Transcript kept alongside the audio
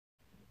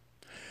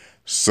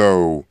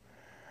So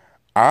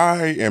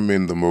I am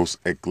in the most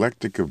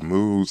eclectic of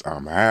moods.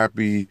 I'm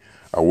happy.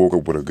 I woke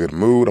up with a good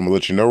mood. I'm gonna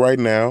let you know right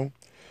now.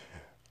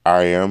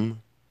 I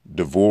am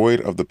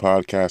devoid of the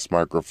podcast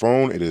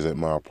microphone. It is at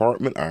my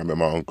apartment. I'm at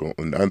my uncle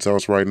and aunt's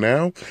house right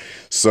now.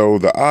 So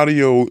the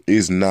audio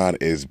is not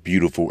as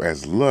beautiful,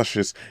 as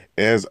luscious,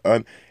 it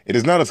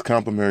is not as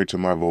complimentary to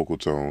my vocal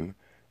tone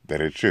that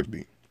it should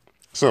be.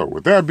 So,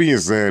 with that being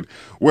said,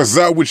 what's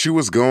up with you?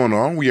 What's going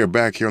on? We are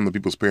back here on the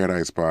People's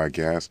Paradise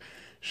podcast.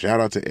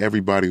 Shout out to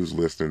everybody who's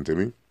listening to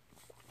me.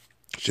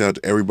 Shout out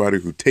to everybody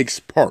who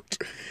takes part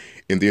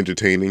in the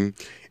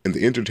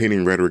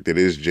entertaining rhetoric that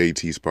is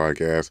JT's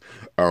podcast.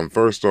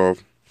 First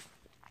off,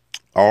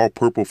 all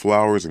purple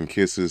flowers and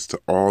kisses to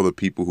all the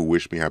people who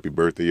wished me happy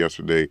birthday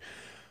yesterday.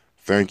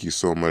 Thank you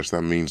so much.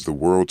 That means the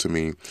world to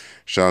me.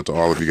 Shout out to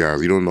all of you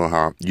guys. You don't know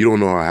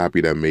how happy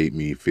that made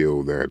me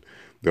feel that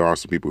there are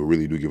some people who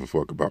really do give a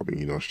fuck about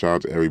me. Shout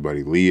out to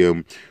everybody.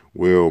 Liam,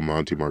 Will, my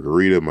auntie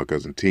Margarita, my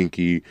cousin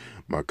Tinky,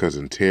 my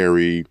cousin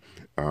Terry,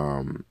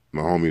 my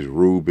homies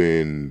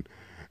Ruben,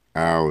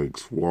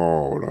 Alex,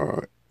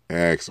 Wald,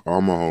 X, all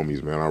my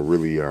homies, man. I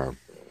really, I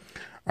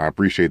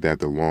appreciate that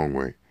the long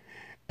way.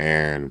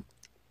 And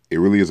it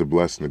really is a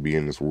blessing to be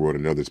in this world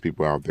and know there's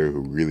people out there who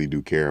really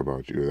do care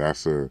about you.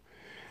 That's a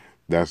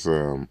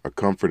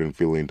comforting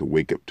feeling to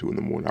wake up to in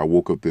the morning. I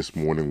woke up this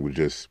morning with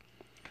just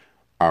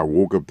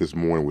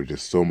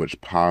so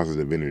much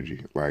positive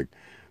energy. Like,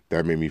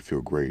 that made me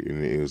feel great,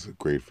 and it was a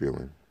great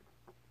feeling.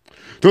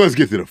 So let's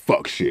get to the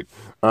fuck shit.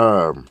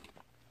 I'm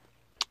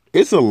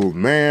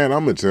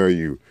gonna tell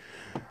you,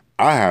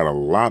 I had a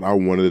lot I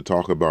wanted to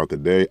talk about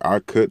today. I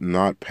could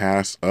not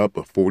pass up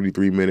a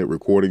 43-minute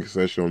recording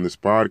session on this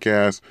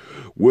podcast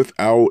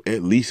without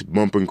at least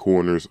bumping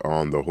corners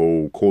on the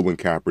whole Colin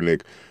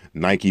Kaepernick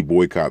Nike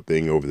boycott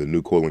thing over the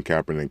new Colin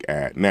Kaepernick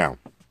ad. Now,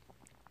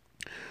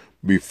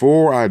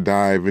 before I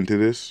dive into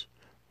this,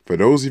 for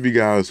those of you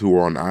guys who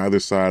are on either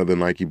side of the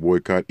Nike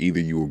boycott, either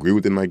you agree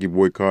with the Nike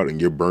boycott and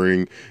you're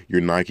burning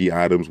your Nike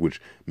items, which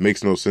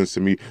makes no sense to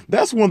me.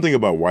 That's one thing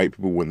about white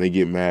people. When they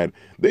get mad,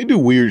 they do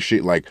weird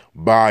shit like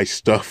buy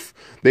stuff.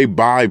 They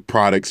buy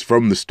products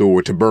from the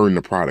store to burn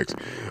the products.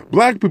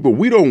 Black people,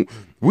 when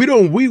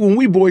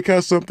we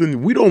boycott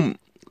something, you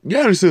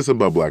understand something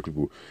about black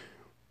people.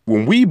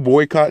 When we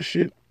boycott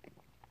shit,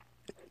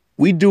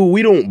 we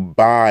don't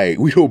buy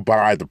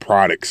the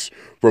products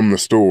from the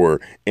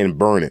store and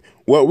burn it.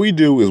 What we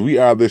do is we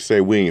either say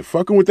we ain't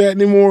fucking with that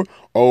anymore,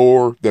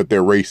 or that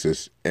they're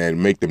racist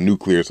and make them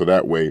nuclear so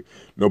that way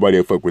nobody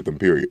will fuck with them,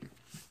 period.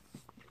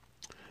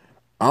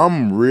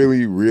 I'm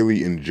really,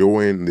 really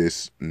enjoying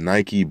this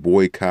Nike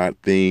boycott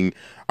thing.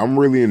 I'm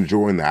really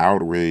enjoying the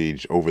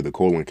outrage over the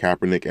Colin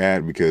Kaepernick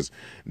ad, because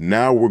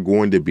now we're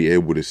going to be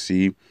able to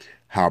see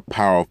how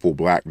powerful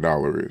Black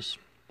Dollar is.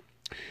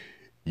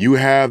 You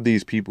have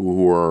these people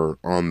who are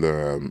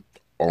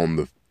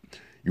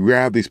you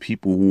have these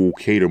people who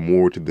cater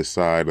more to the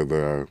side of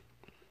the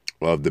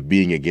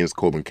being against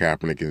Colin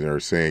Kaepernick, and they're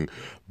saying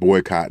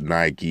boycott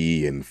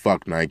Nike and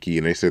fuck Nike,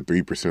 and they said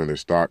 3% of their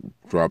stock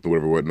dropped or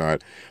whatever,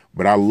 whatnot.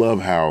 But I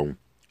love how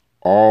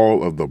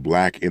all of the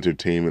black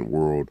entertainment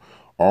world,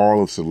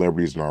 all of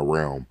celebrities in our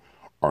realm,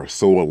 are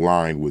so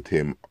aligned with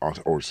him,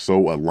 or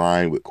so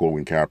aligned with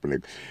Colin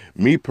Kaepernick.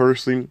 Me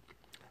personally,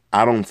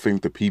 I don't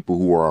think the people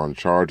who are in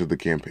charge of the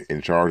campaign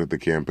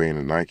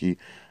at Nike,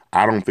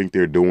 I don't think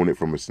they're doing it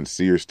from a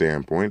sincere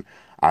standpoint.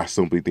 I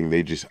simply think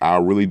I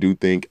really do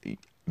think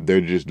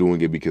they're just doing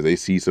it because they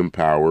see some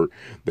power.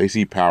 They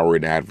see power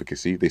in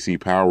advocacy. They see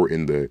power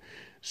in the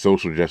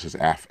social justice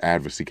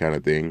advocacy kind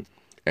of thing.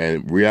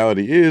 And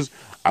reality is,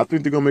 I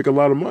think they're going to make a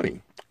lot of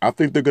money.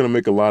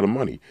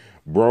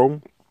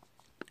 Bro,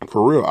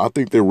 for real, I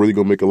think they're really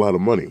going to make a lot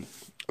of money.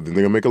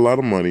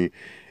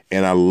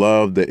 And I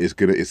love that it's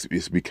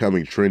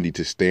becoming trendy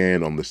to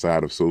stand on the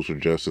side of social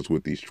justice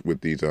with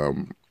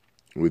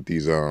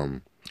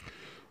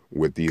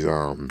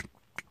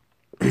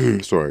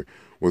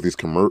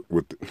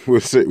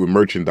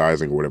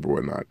merchandising or whatever,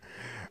 whatnot.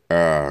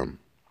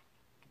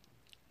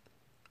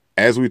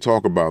 As we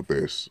talk about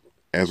this,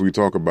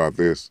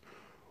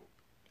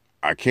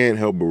 I can't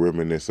help but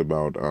reminisce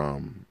about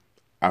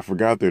I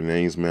forgot their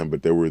names, man,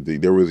 but there were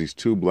these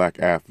two black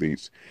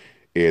athletes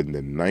in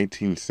the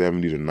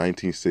 1970s or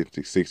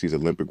 1960s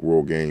Olympic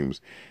World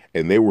Games,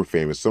 and they were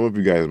famous. Some of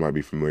you guys might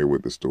be familiar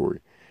with the story.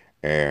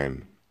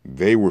 And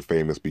they were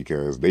famous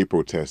because they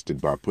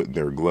protested by putting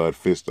their gloved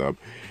fist up,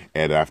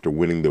 and after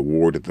winning the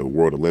award at the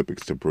World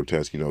Olympics to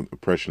protest, the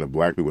oppression of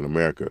black people in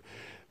America,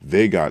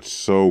 they got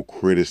so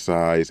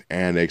criticized,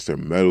 annexed, their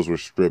medals were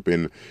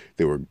stripping,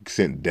 they were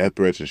sent death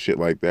threats and shit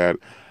like that.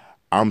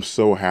 I'm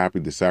so happy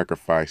the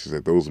sacrifices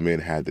that those men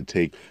had to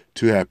take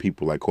to have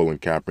people like Colin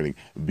Kaepernick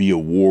be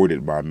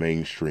awarded by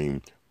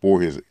mainstream for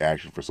his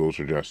action for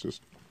social justice.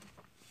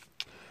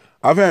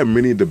 I've had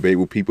many debate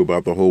with people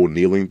about the whole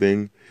kneeling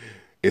thing.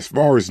 As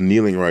far as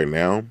kneeling right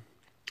now,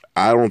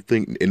 I don't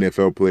think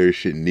NFL players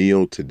should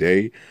kneel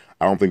today.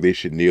 I don't think they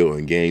should kneel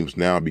in games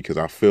now, because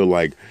I feel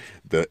like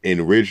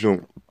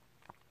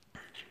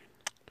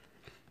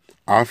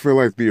I feel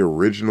like the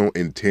original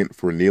intent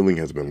for kneeling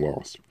has been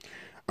lost.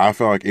 I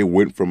felt like it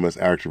went from us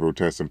actually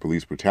protesting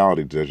police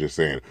brutality to just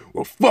saying,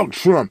 well, fuck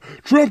Trump.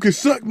 Trump can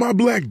suck my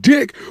black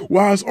dick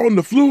while it's on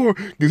the floor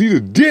because he's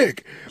a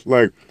dick.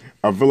 Like,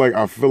 I feel like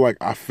it's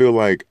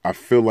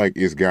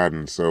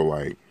gotten so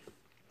like,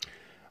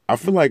 I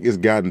feel like it's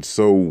gotten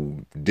so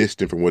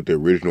distant from what the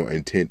original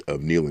intent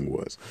of kneeling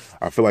was.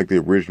 I feel like the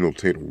original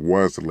intent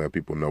was to let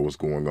people know what's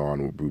going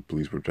on with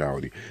police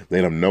brutality.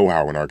 Let them know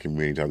how in our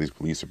community how these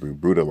police are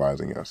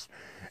brutalizing us.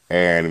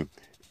 And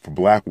for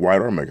black,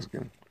 white, or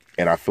Mexican.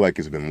 And I feel like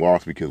it's been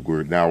lost because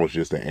it's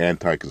just an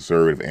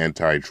anti-conservative,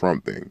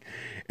 anti-Trump thing.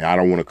 And I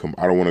don't want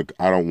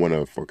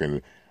to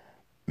fucking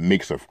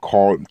make a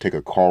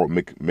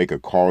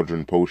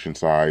cauldron potion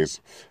size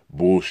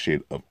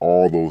bullshit of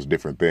all those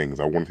different things.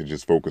 I want to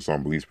just focus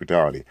on police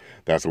brutality.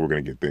 That's how we're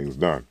going to get things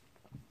done.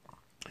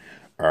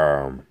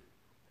 And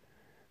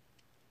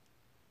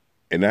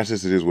that's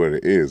just, it is what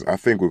it is. I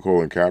think with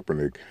Colin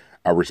Kaepernick,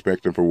 I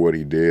respect him for what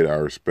he did. I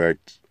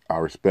respect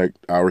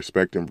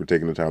him for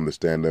taking the time to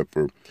stand up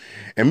for.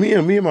 And me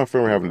and my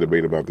friend were having a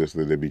debate about this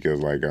the other day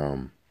because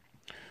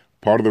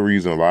part of the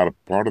reason a lot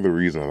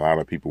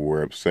of people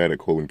were upset at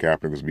Colin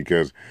Kaepernick was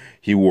because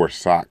he wore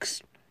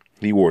socks.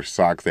 He wore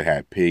socks that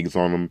had pigs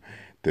on them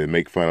to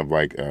make fun of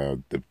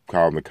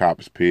calling the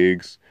cops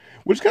pigs,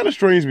 which is kind of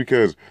strange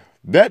because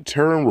that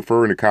term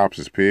referring to cops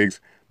as pigs,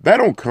 that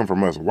don't come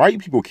from us. White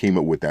people came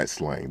up with that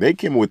slang. They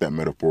came up with that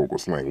metaphorical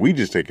slang. We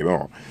just take it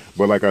on.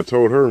 But like I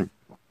told her,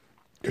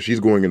 because she's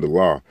going into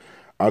law,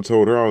 I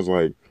told her, I was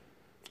like,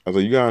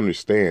 you gotta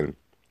understand,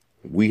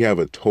 we have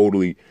a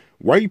totally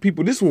white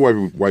people. This is what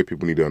white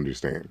people need to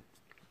understand.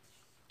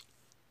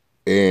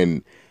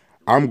 And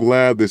I'm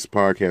glad this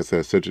podcast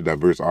has such a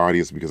diverse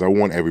audience because I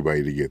want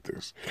everybody to get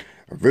this.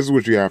 This is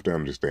what you have to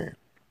understand.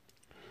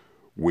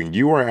 When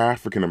you are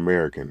African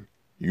American,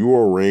 you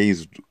are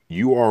raised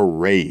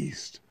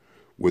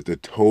with a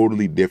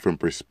totally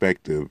different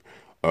perspective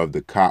of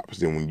the cops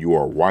than when you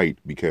are white,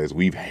 because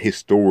we've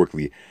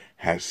historically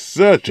had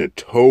such a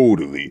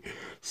totally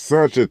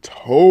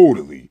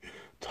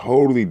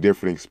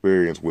different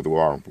experience with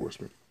law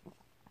enforcement.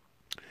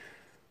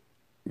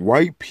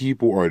 White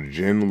people are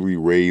generally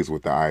raised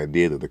with the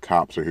idea that the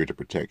cops are here to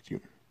protect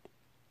you.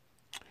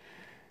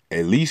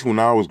 At least when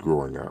I was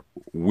growing up,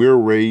 we're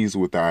raised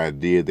with the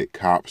idea that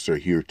cops are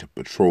here to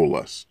patrol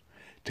us,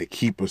 to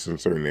keep us in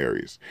certain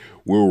areas.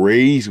 We're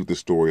raised with the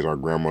stories our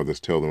grandmothers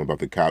tell them about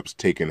the cops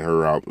taking them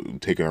out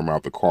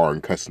the car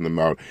and cussing them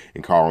out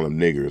and calling them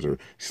niggers, or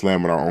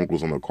slamming our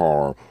uncles on the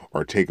car,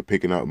 or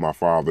picking up my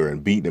father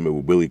and beating him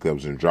with billy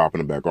clubs and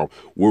dropping him back off.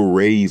 We're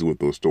raised with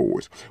those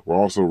stories. We're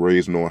also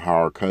raised knowing how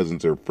our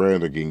cousins or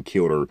friends are getting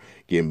killed or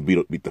getting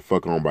beat the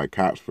fuck on by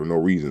cops for no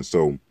reason.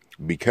 So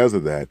because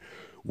of that,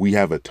 we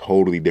have a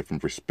totally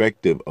different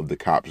perspective of the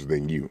cops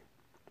than you.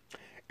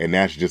 And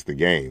that's just the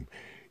game.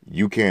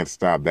 You can't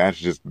stop. That's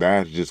just,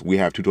 we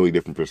have two totally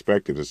different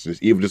perspectives. It's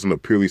just, even just from a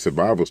purely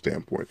survival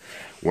standpoint.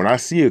 When I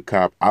see a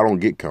cop, I don't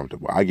get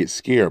comfortable. I get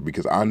scared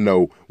because I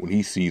know when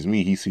he sees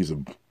me, he sees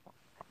a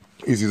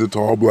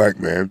tall black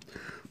man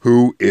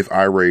who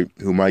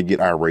might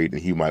get irate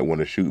and he might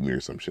want to shoot me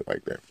or some shit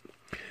like that.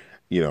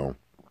 You know,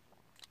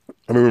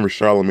 I remember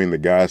Charlemagne the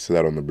God said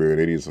that on the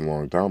Brilliant Idiots a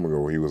long time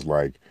ago, where he was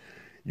like,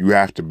 you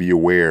have to be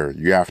aware.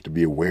 You have to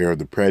be aware of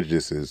the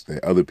prejudices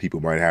that other people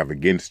might have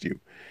against you.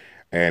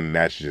 And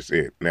that's just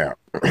it. Now,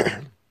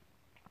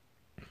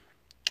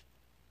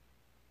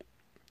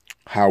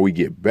 how we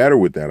get better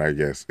with that, I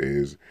guess,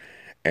 is,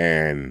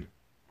 and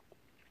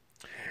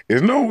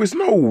it's no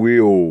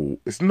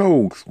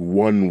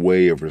one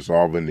way of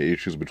resolving the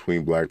issues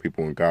between black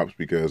people and cops,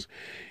 because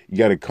you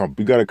gotta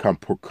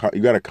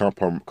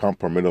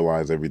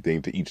compartmentalize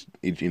everything to each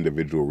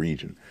individual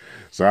region.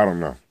 So I don't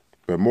know.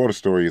 But more the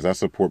story is, I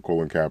support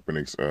Colin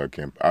Kaepernick's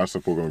camp. I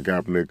support Colin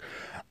Kaepernick.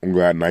 I'm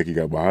glad Nike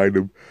got behind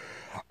him.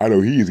 I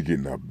know he's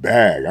getting a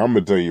bag. I'm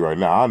gonna tell you right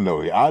now. I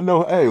know.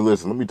 Hey,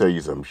 listen. Let me tell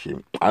you some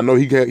shit. I know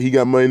he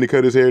got money to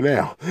cut his hair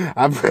now.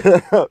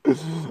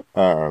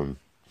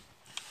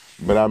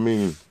 But I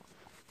mean,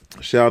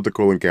 shout out to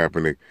Colin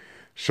Kaepernick.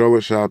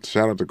 Shout out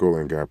to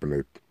Colin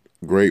Kaepernick.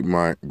 Great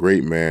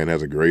man,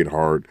 has a great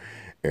heart,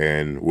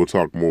 and we'll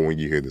talk more when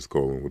you hear this,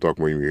 Colin. We'll talk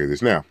more when you hear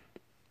this. Now,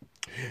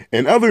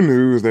 in other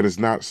news that is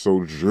not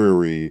so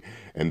dreary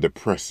and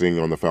depressing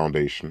on the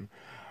foundation,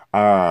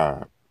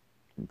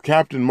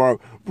 Captain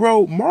Marvel,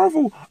 bro,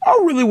 Marvel. I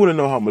really want to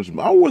know how much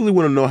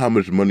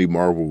money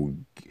Marvel.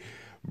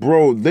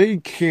 Bro, they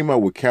came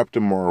out with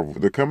Captain Marvel.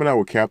 They're coming out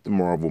with Captain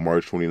Marvel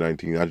March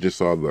 2019. I just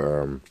saw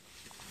a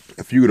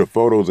few of the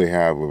photos they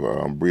have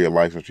of Brie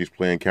Larson. She's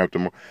playing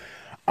Captain Marvel.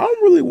 I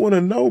really want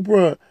to know,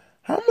 bro,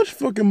 how much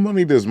fucking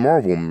money does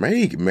Marvel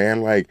make,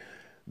 man? Like,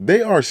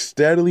 they are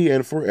steadily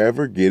and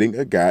forever getting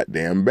a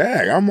goddamn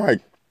bag. I'm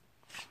like,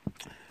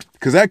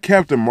 because that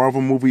Captain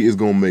Marvel movie is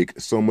going to make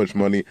so much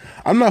money.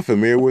 I'm not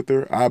familiar with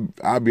her.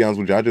 I'll be honest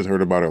with you. I just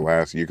heard about her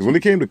last year. Because when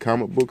it came to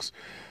comic books,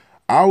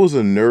 I was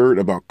a nerd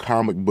about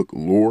comic book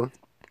lore.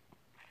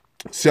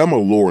 See, I'm a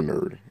lore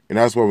nerd. And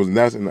that's what I was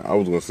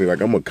going to say. Like,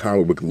 I'm a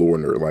comic book lore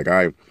nerd. Like,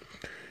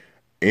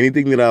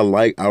 anything that I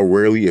like, I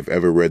rarely, if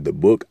ever, read the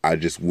book. I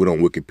just went on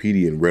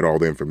Wikipedia and read all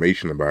the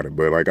information about it.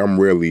 But like,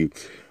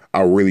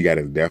 I really got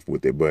in depth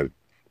with it. But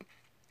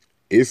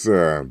it's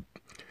damn,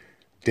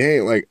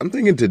 like I'm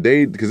thinking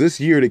today because this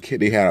year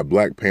they had a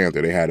Black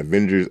Panther, they had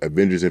Avengers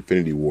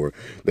Infinity War,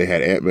 they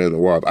had Ant-Man and the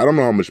Wasp. I don't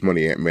know how much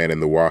money Ant-Man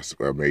and the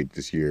Wasp made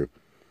this year.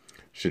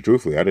 Shit,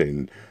 truthfully, I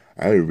didn't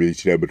really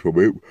see that much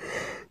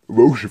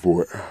promotion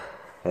for it.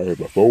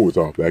 My phone was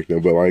off back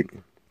then, but like.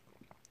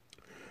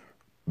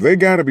 They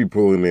gotta be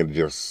pulling in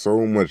just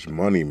so much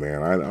money,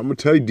 man. I'm gonna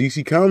tell you,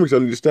 DC Comics, I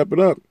need to step it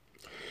up.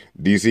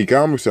 DC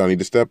Comics, I need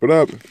to step it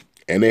up.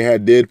 And they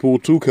had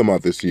Deadpool 2 come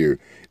out this year.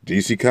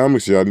 DC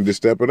Comics, y'all need to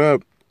step it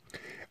up.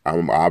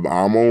 I'm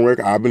on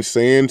record. I've been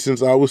saying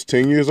since I was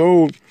 10 years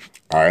old,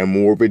 I am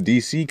more of a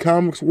DC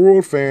Comics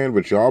world fan,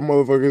 but y'all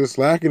motherfuckers are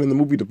slacking in the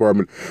movie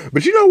department.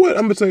 But you know what?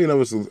 I'm gonna tell you,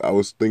 I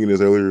was thinking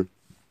this earlier.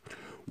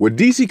 What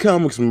DC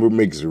Comics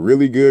makes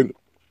really good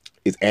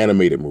is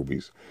animated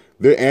movies.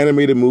 Their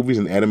animated movies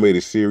and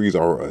animated series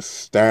are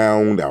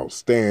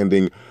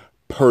outstanding,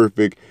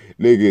 perfect.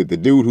 Nigga, the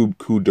dude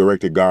who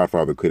directed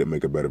Godfather couldn't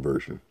make a better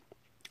version.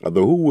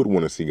 Although who would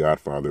want to see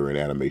Godfather in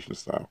animation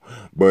style?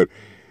 But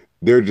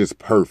they're just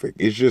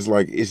perfect. It's just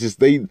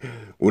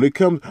when it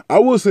comes, I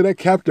will say that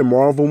Captain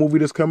Marvel movie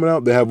that's coming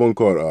out, they have one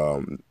called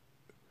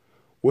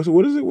what's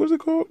it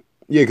called?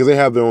 Yeah, because they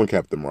have their own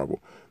Captain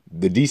Marvel.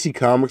 The DC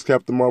Comics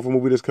Captain Marvel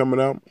movie that's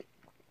coming out.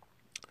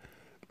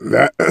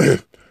 That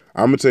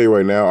I'm gonna tell you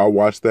right now, I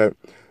watched that.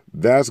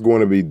 That is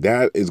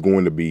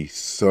going to be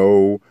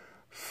so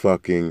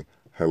fucking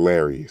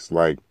hilarious.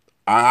 Like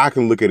I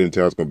can look at it and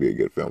tell it's gonna be a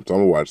good film. So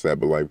I'm gonna watch that.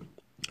 But like,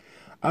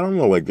 I don't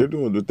know. Like they're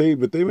doing, but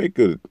they make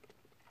good.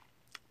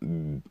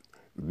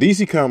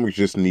 DC Comics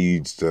just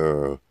needs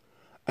to.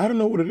 I don't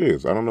know what it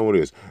is.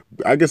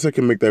 I guess I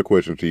can make that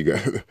question to you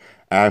guys.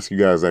 Ask you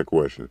guys that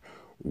question.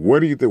 What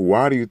do you think?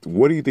 What do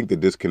you think the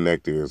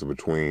disconnect is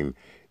between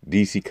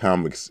DC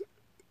Comics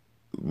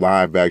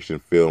live action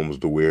films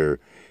to where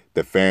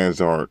the fans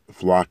aren't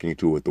flocking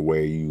to it the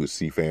way you would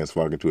see fans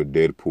flocking to a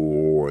Deadpool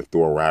or a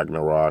Thor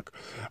Ragnarok?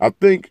 I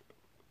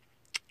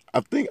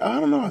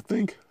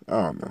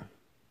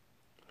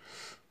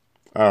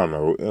don't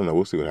know.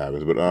 We'll see what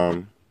happens.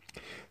 But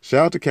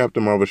shout out to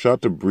Captain Marvel. Shout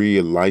out to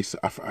Brie Larson.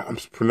 I'm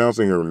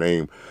pronouncing her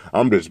name.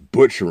 I'm just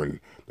butchering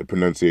the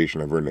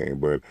pronunciation of her name.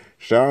 But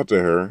shout out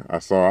to her. I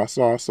saw.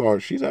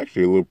 She's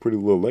actually a pretty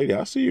little lady.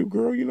 I see you,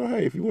 girl. You know,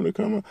 hey, if you want to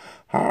come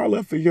holler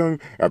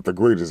at the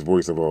greatest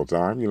voice of all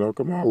time, you know,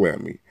 come holler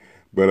at me.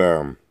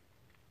 But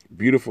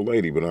beautiful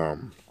lady. But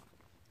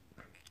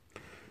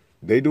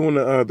they doing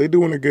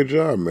a good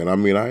job, man. I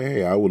mean,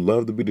 I would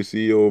love to be the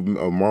CEO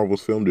of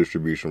Marvel's film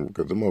distribution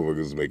because the motherfuckers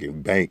is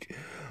making bank.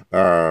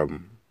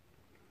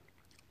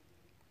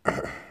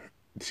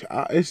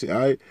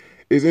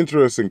 It's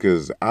interesting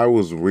because I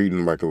was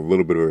reading like a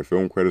little bit of her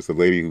film credits. The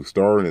lady who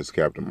starred as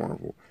Captain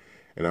Marvel,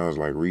 and I was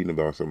like reading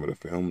about some of the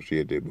films she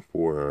had did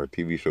before, or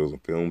TV shows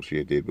and films she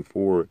had did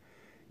before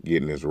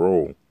getting this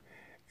role,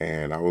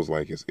 and I was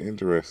like, it's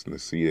interesting to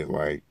see that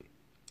like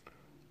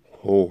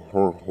her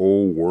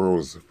whole world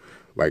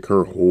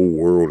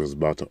is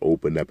about to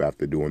open up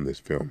after doing this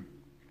film.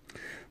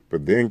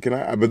 But then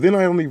I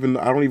don't even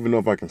know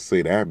if I can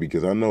say that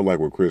because I know like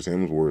with the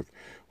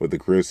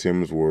Chris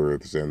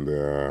Hemsworths and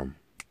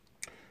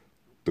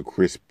the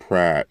Chris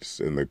Pratts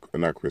and the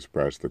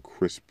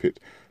Chris Pitt.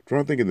 I'm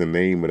trying to think of the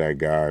name of that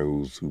guy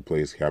who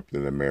plays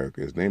Captain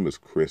America. His name is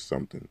Chris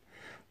something.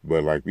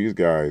 But like these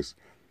guys,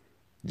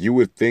 you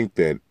would think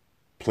that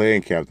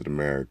playing Captain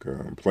America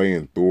and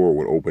playing Thor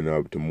would open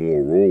up to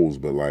more roles,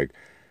 but like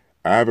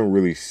I haven't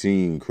really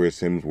seen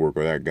Chris Hemsworth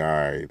or that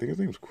guy. I think his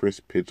name's Chris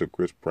Pitt or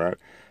Chris Pratt.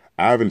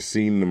 I haven't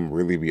seen them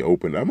really be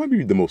open. That might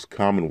be the most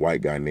common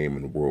white guy name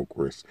in the world,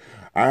 Chris.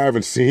 I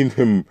haven't seen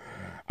them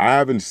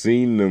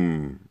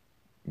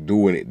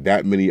doing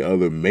that many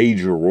other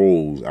major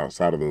roles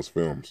outside of those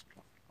films.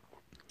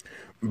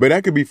 But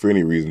that could be for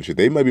any reason. Shit,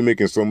 they might be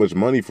making so much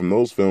money from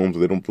those films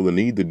they don't feel the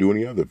need to do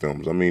any other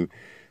films. I mean,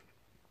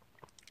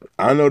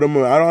 I know them.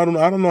 I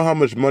don't know how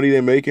much money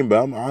they're making,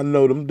 but I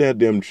know them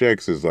damn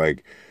checks is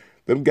like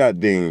them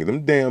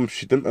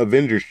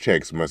Avengers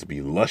checks must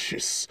be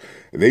luscious.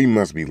 They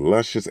must be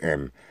luscious,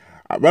 and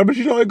but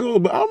you know it goes.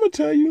 But I'm gonna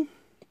tell you.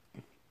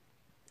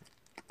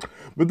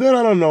 But then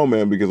I don't know,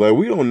 man, because like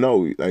we don't know.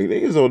 Like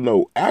niggas don't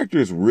know.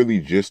 Actors really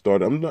just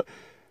started.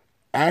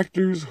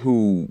 Actors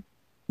who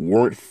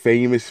weren't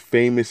famous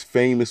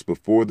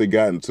before they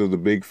got into the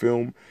big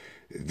film.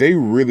 They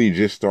really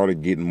just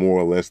started getting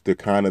more or less their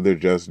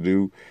just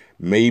due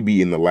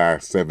maybe in the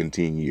last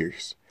 17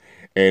 years.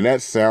 And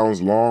that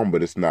sounds long,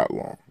 but it's not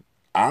long.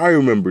 I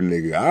remember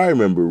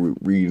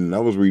reading, I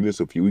was reading this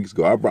a few weeks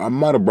ago. I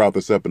might have brought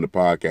this up in the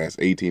podcast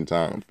 18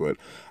 times, but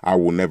I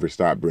will never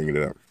stop bringing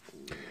it up.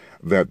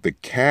 That the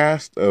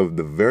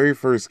very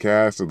first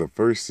cast of the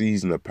first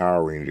season of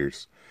Power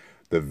Rangers,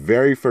 the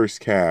very first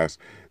cast,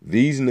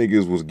 these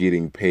niggas was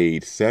getting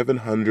paid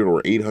 $700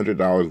 or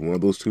 $800, one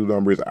of those two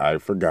numbers, I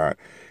forgot,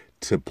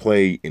 to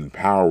play in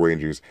Power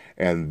Rangers.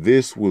 And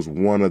this was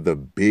one of the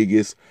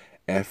biggest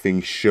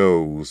effing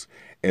shows.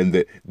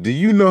 And do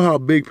you know how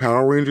big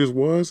Power Rangers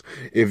was?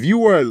 Do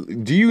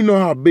you know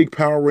how big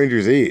Power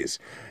Rangers is?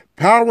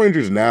 Power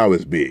Rangers now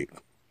is big.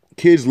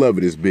 Kids love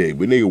it, it's big.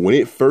 But nigga, when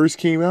it first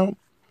came out,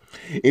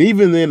 and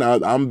even then,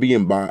 I'm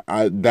being by.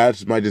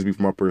 That might just be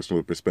from my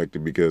personal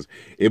perspective because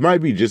it might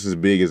be just as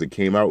big as it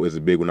came out as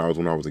big when I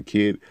was a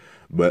kid.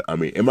 But I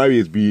mean, it might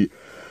be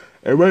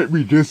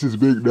just as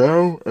big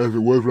now as it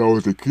was when I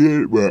was a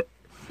kid. But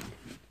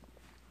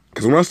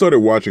because when I started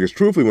watching, because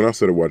truthfully, when I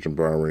started watching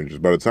Power Rangers,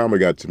 by the time it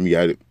got to me,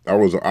 I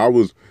was.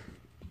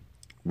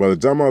 By the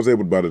time I was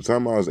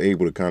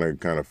able to kind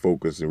of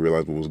focus and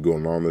realize what was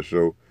going on in the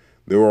show,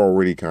 they were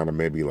already kind of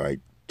maybe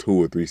like 2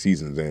 or 3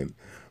 seasons in,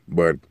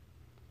 but.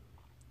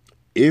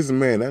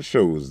 That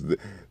shows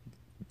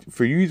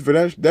for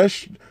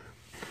that.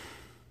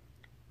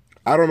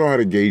 I don't know how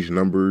to gauge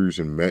numbers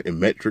and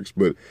metrics,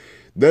 but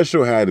that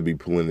show had to be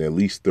pulling at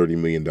least $30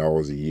 million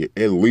a year,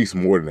 at least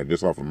more than that,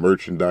 just off of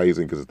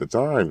merchandising. Because at the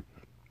time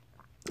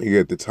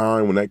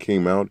when that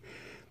came out,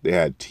 they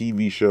had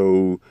TV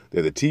show,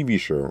 they had the TV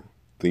show,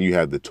 then you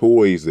had the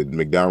toys that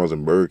McDonald's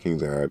and Burger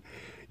King's had,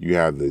 you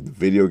had the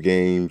video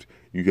games,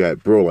 you got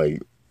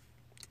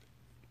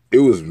it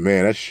was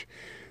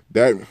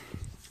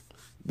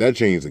that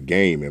changed the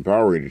game, and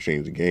Power Rangers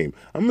changed the game.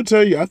 I'm gonna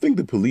tell you, I think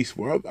the police.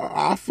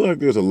 I feel like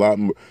there's a lot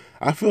more.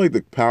 I feel like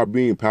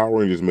being Power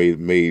Rangers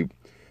made.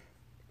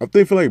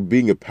 Feel like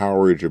being a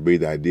Power Ranger made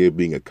the idea of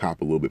being a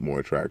cop a little bit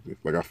more attractive.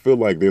 Like I feel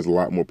like there's a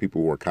lot more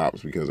people who are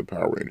cops because of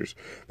Power Rangers.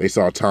 They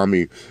saw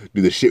Tommy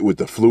do the shit with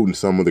the flute and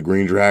some of the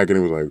Green Dragon. It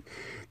was like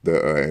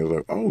it was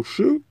like, oh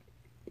shoot,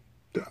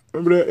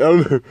 remember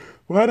that?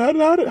 I don't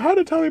know. How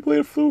did Tommy play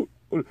the flute?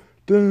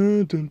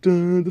 Dun, dun,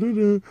 dun, dun,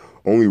 dun.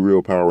 Only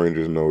real Power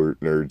Rangers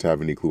nerds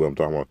have any clue what I'm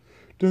talking about.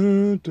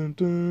 Dun, dun,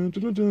 dun,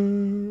 dun,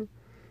 dun,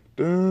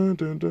 dun,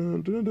 dun,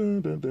 dun, dun,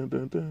 dun, dun, dun,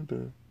 dun, dun,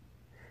 dun.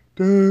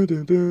 Dun,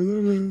 dun, dun,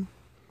 dun, dun.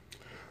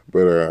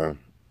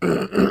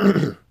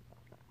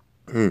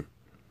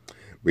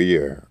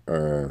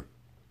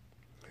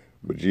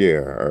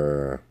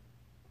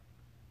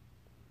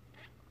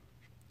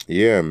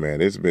 Yeah,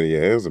 man, it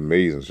was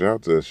amazing. Shout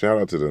out to them. Shout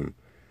out to them.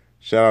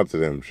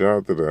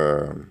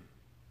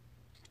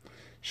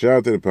 Shout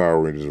out to the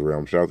Power Rangers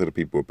realm. Shout out to the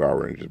people of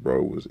Power Rangers,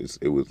 bro.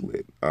 It was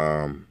lit.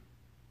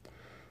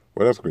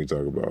 What else can we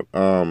talk about?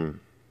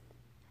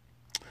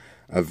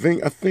 I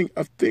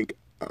think.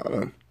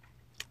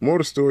 More of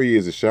the story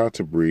is a shout out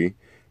to Bri,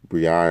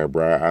 I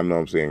know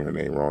I'm saying her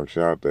name wrong.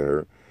 Shout out to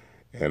her,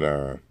 and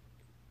there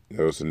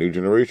was a new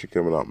generation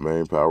coming out,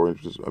 man. Power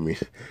Rangers. I mean,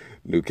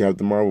 new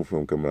Captain Marvel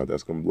film coming out.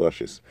 That's gonna be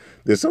luscious.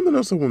 There's something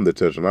else I wanted to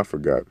touch on. I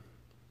forgot.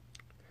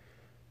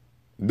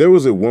 There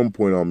was at one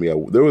point I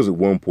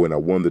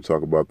wanted to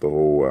talk about the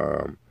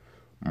whole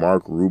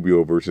Marco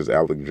Rubio versus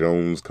Alex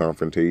Jones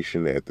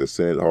confrontation at the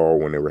Senate Hall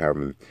when they were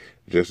having,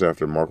 just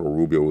after Marco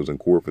Rubio was in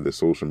court for the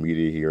social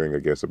media hearing, I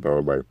guess,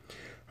 about like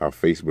how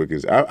Facebook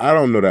is. I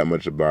don't know that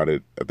much about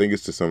it. I think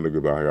it's to some degree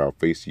about how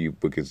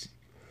Facebook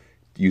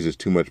uses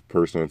too much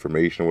personal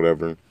information or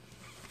whatever.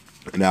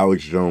 And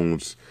Alex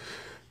Jones,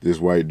 this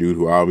white dude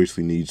who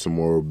obviously needs some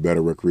more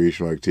better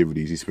recreational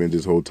activities. He spends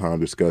his whole time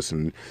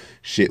discussing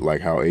shit like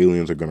how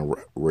aliens are gonna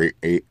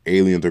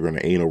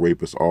anal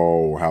rape us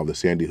all, or how the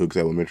Sandy Hooks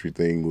Elementary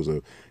thing was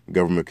a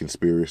government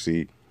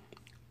conspiracy.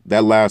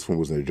 That last one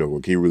was a joke.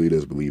 Like, he really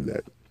does believe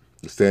that.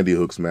 The Sandy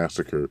Hooks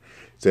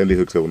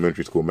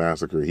Elementary School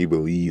massacre, he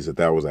believes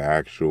that was an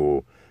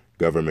actual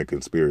government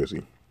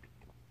conspiracy.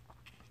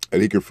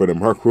 And he confronted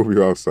Marco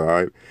Rubio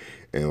outside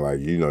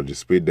and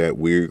just spit that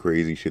weird,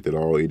 crazy shit that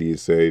all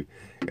idiots say.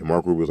 And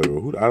Marco Rubio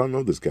was like, I don't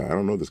know this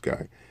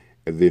guy.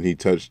 And then he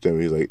touched him.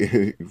 He's like,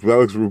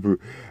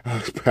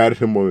 Alex patted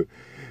him on.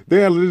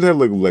 They had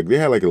like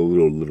a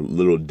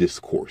little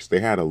discourse.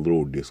 They had a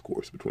little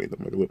discourse between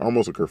them, like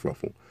almost a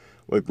kerfuffle.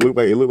 It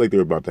looked like they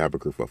were about to have a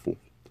kerfuffle.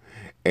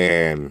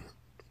 And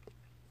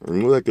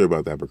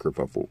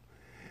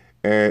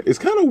it's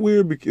kind of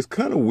weird. It's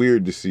kind of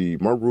weird to see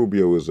Marco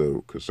Rubio is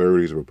a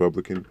conservative, he's a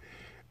Republican.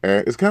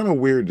 And it's kind of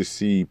weird to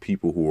see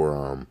people who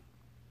are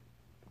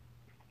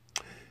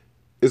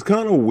it's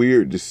kind of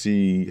weird to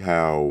see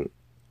how,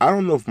 I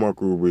don't know if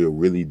Marco Rubio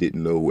really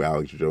didn't know who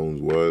Alex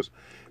Jones was.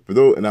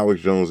 And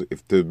Alex Jones,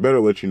 if to better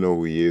let you know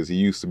who he is, he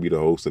used to be the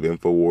host of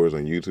InfoWars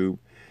on YouTube.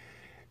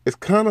 It's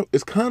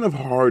kind of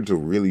hard to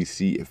really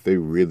see if they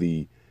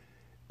really.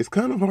 It's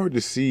kind of hard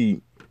to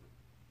see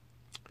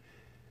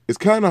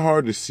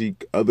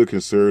other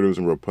conservatives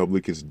and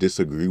Republicans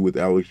disagree with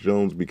Alex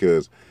Jones,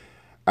 because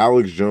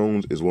Alex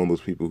Jones is one of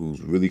those people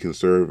who's really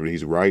conservative and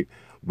he's right,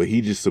 but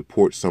he just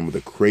supports some of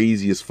the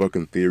craziest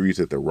fucking theories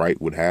that the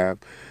right would have.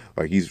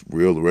 Like, he's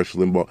real Rush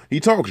Limbaugh. He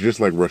talks just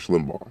like Rush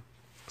Limbaugh.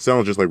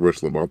 Sounds just like Rush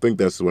Limbaugh. I think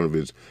that's one of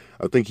his.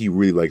 I think he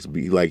really likes to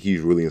be like, he's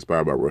really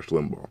inspired by Rush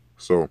Limbaugh.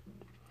 So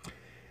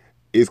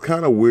it's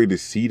kind of weird to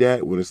see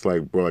that when it's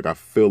like, bro, like I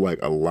feel like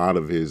a lot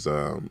of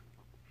the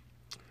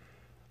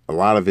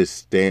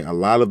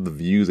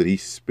views that he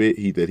spit,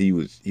 he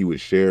would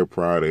share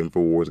prior to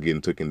InfoWars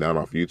getting taken down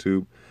off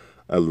YouTube.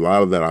 A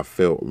lot of that I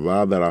feel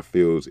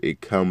is it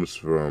comes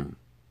from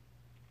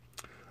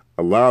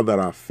a lot of that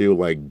I feel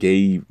like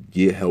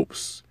it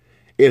helps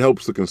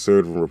the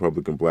conservative and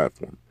Republican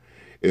platform.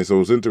 And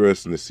so it's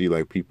interesting to see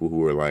like people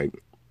who are like,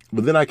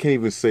 but then I can't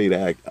even say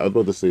that. I was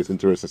about to say it's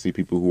interesting to see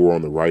people who are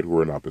on the right who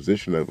are in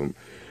opposition of him.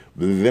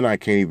 But then I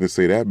can't even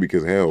say that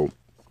because hell,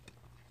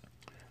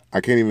 I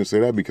can't even say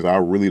that because I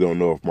really don't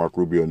know if Mark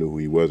Rubio knew who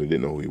he was or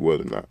didn't know who he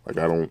was or not. Like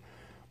I don't,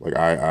 like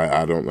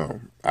I don't know.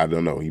 I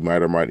don't know. He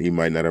might or might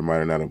not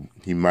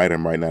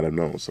have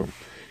known. So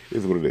it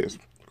is what it is.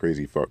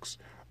 Crazy fucks.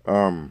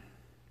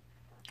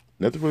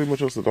 Nothing really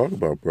much else to talk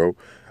about, bro.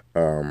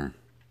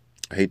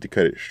 I hate to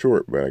cut it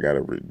short, but I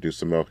gotta do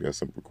some else. I got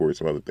some record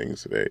some other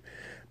things today.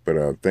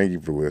 But thank you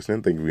for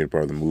listening. Thank you for being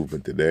part of the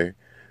movement today.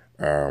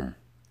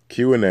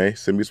 Q&A.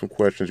 Send me some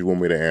questions you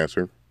want me to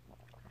answer.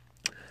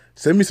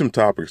 Send me some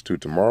topics too.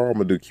 Tomorrow I'm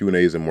gonna do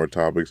Q&As and more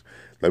topics.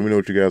 Let me know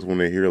what you guys want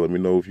to hear. Let me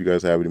know if you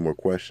guys have any more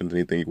questions,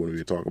 anything you want me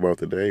to talk about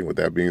today. And with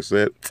that being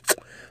said,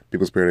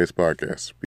 People's Paradise Podcast.